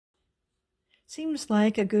seems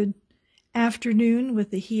like a good afternoon with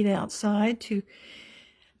the heat outside to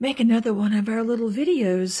make another one of our little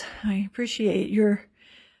videos. I appreciate your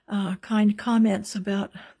kind comments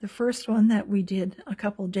about the first one that we did a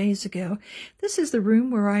couple of days ago. This is the room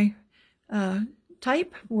where I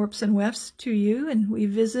type warps and wefts to you, and we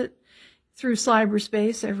visit through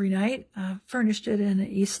cyberspace every night. Furnished it in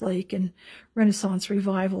Eastlake and Renaissance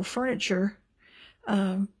Revival furniture,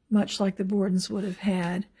 much like the Bordens would have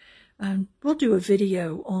had. We'll do a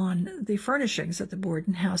video on the furnishings at the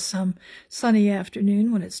Borden house some sunny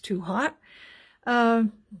afternoon when it's too hot. I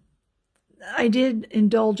did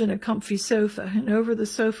indulge in a comfy sofa, and over the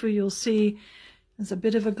sofa you'll see there's a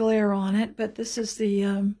bit of a glare on it, but this is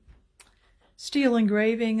the steel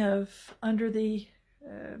engraving of Under the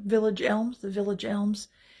Village Elms,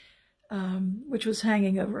 which was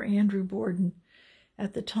hanging over Andrew Borden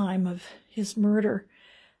at the time of his murder.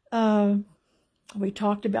 We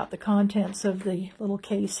talked about the contents of the little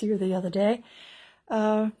case here the other day.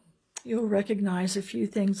 You'll recognize a few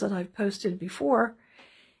things that I've posted before.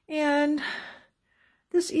 And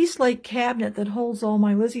this Eastlake cabinet that holds all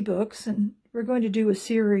my Lizzie books, and we're going to do a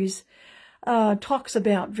series, talks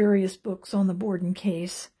about various books on the Borden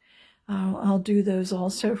case. I'll do those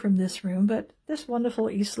also from this room, but this wonderful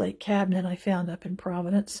Eastlake cabinet I found up in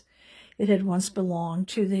Providence. It had once belonged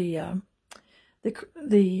to the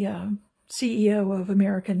CEO of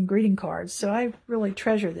American Greeting Cards, so I really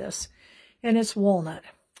treasure this, and it's walnut.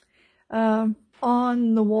 On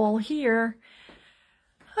the wall here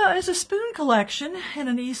is a spoon collection and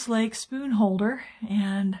an Eastlake spoon holder,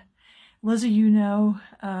 and Lizzie, you know,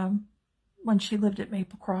 when she lived at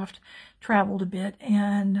Maplecroft, traveled a bit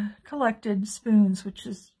and collected spoons, which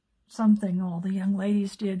is something all the young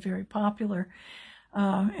ladies did, very popular,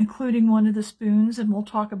 including one of the spoons, and we'll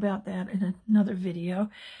talk about that in another video.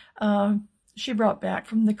 She brought back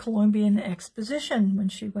from the Columbian Exposition when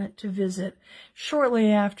she went to visit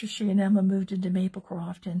shortly after she and Emma moved into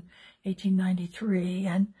Maplecroft in 1893.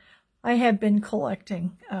 And I have been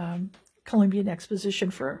collecting Columbian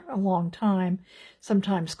Exposition for a long time,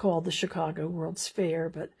 sometimes called the Chicago World's Fair,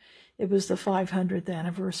 but it was the 500th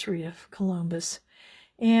anniversary of Columbus.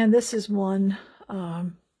 And this is one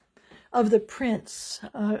of the prints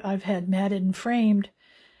I've had matted and framed.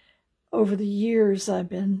 Over the years, I've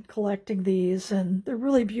been collecting these, and they're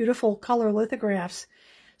really beautiful color lithographs.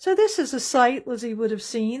 So this is a site Lizzie would have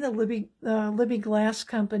seen, the Libby Glass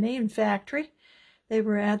Company and Factory. They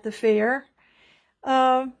were at the fair.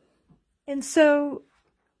 And so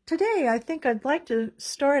today, I think I'd like to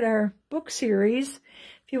start our book series.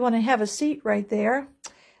 If you want to have a seat right there,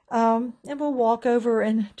 and we'll walk over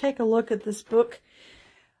and take a look at this book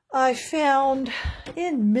I found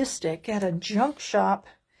in Mystic at a junk shop.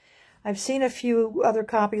 I've seen a few other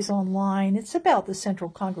copies online. It's about the Central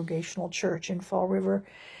Congregational Church in Fall River.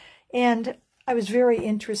 And I was very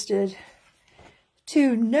interested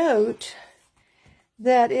to note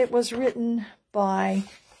that it was written by,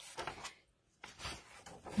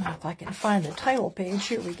 if I can find the title page,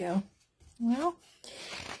 here we go. Well,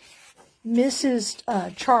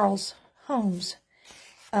 Mrs. Charles Holmes.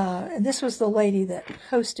 And this was the lady that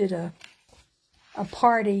hosted a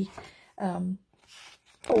party,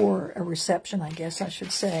 or a reception, I guess I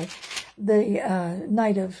should say, the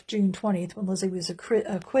night of June 20th when Lizzie was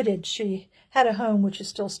acquitted. She had a home which is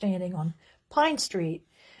still standing on Pine Street.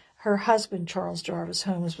 Her husband, Charles Jarvis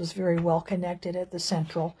Holmes, was very well connected at the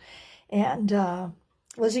Central. And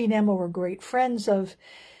Lizzie and Emma were great friends of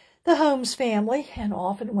the Holmes family and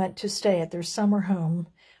often went to stay at their summer home,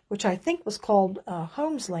 which I think was called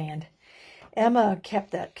Holmesland. Emma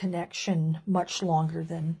kept that connection much longer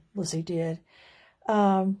than Lizzie did.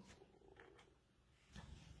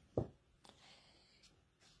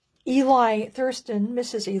 Eli Thurston,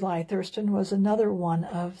 Mrs. Eli Thurston, was another one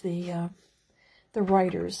of the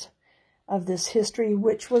writers of this history,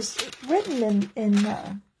 which was written in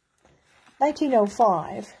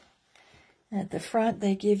 1905. At the front,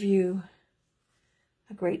 they give you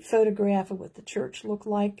a great photograph of what the church looked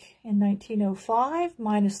like in 1905,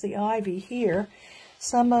 minus the ivy here.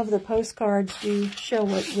 Some of the postcards do show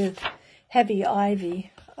it with heavy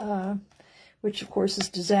ivy, which of course is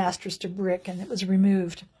disastrous to brick, and it was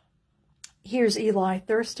removed. Here's Eli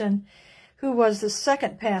Thurston, who was the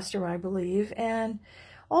second pastor, I believe, and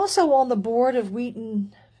also on the board of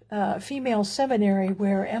Wheaton Female Seminary,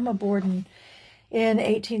 where Emma Borden, in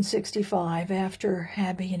 1865, after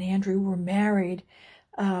Abby and Andrew were married,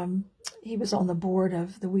 he was on the board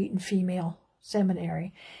of the Wheaton Female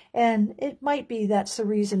Seminary. And it might be that's the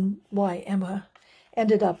reason why Emma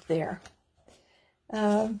ended up there.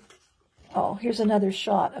 Oh, here's another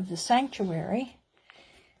shot of the sanctuary.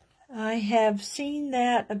 I have seen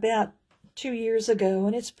that about 2 years ago,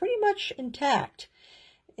 and it's pretty much intact,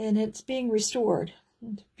 and it's being restored.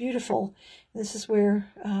 It's beautiful. This is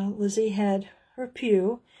where Lizzie had her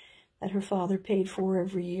pew that her father paid for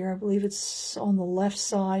every year. I believe it's on the left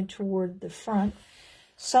side toward the front.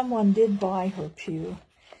 Someone did buy her pew.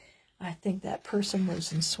 I think that person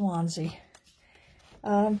was in Swansea.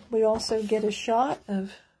 We also get a shot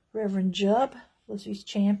of Reverend Jubb, Lizzie's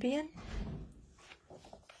champion.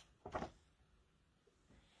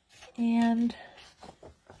 And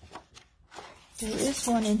there is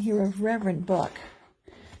one in here of Reverend Buck.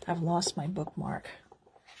 I've lost my bookmark.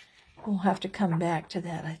 We'll have to come back to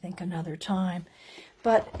that, I think, another time.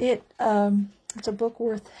 But it's a book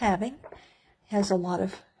worth having. It has a lot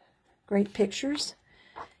of great pictures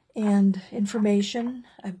and information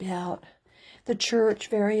about the church,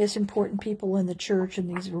 various important people in the church, and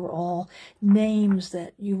these were all names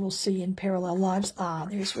that you will see in parallel lives. Ah,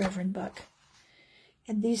 there's Reverend Buck.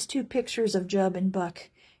 And these two pictures of Jubb and Buck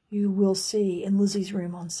you will see in Lizzie's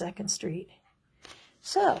room on 2nd Street.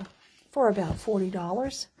 So, for about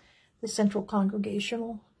 $40, the Central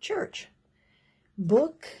Congregational Church.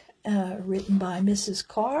 Book written by Mrs.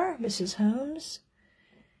 Carr, Mrs. Holmes,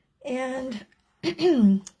 and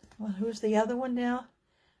well, who's the other one now?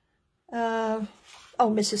 Oh,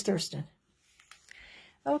 Mrs. Thurston.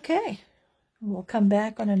 Okay, we'll come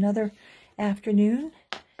back on another afternoon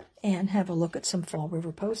and have a look at some Fall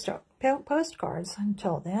River postcards.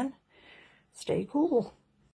 Until then, stay cool.